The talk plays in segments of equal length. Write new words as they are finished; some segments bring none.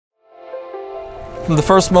From the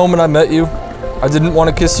first moment I met you, I didn't want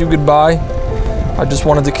to kiss you goodbye. I just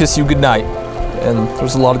wanted to kiss you goodnight. And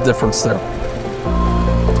there's a lot of difference there.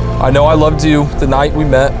 I know I loved you the night we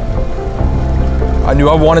met. I knew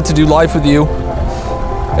I wanted to do life with you.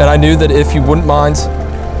 And I knew that if you wouldn't mind,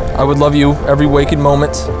 I would love you every waking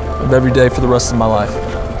moment of every day for the rest of my life.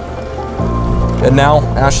 And now,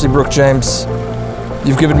 Ashley Brooke James,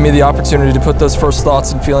 you've given me the opportunity to put those first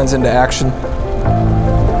thoughts and feelings into action.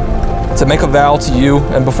 To make a vow to you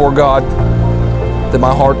and before God that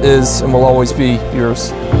my heart is and will always be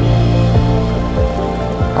yours.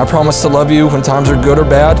 I promise to love you when times are good or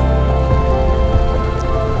bad.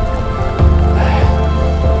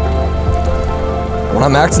 When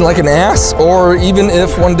I'm acting like an ass, or even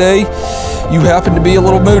if one day you happen to be a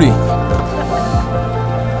little moody.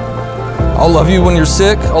 I'll love you when you're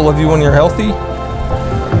sick. I'll love you when you're healthy.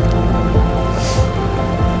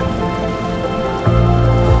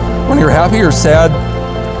 When you're happy or sad,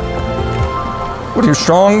 when you're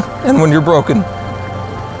strong and when you're broken.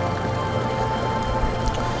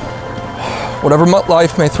 Whatever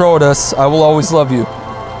life may throw at us, I will always love you.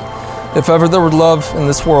 If ever there were love in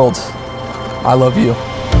this world, I love you.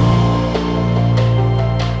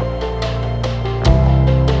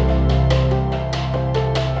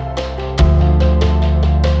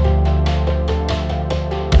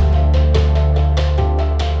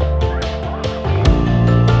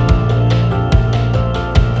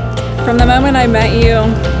 From the moment I met you,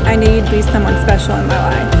 I knew you'd be someone special in my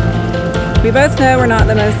life. We both know we're not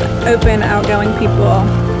the most open, outgoing people,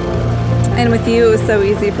 and with you it was so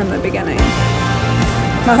easy from the beginning.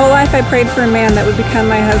 My whole life I prayed for a man that would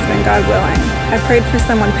become my husband, God willing. I prayed for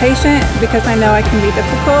someone patient because I know I can be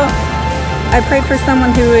difficult. I prayed for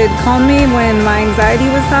someone who would calm me when my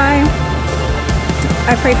anxiety was high.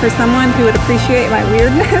 I prayed for someone who would appreciate my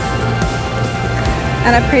weirdness.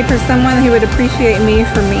 And I prayed for someone who would appreciate me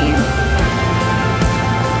for me.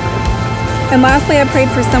 And lastly, I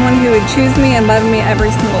prayed for someone who would choose me and love me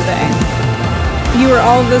every single day. You are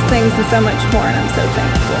all of those things and so much more, and I'm so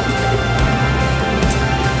thankful.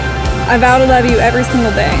 I vow to love you every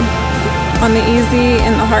single day, on the easy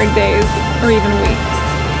and the hard days, or even weeks.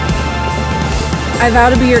 I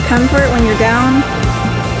vow to be your comfort when you're down.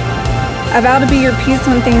 I vow to be your peace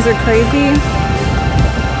when things are crazy.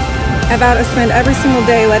 I vow to spend every single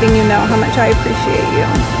day letting you know how much I appreciate you.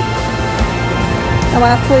 And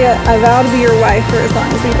lastly, I vow to be your wife for as long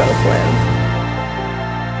as we both live.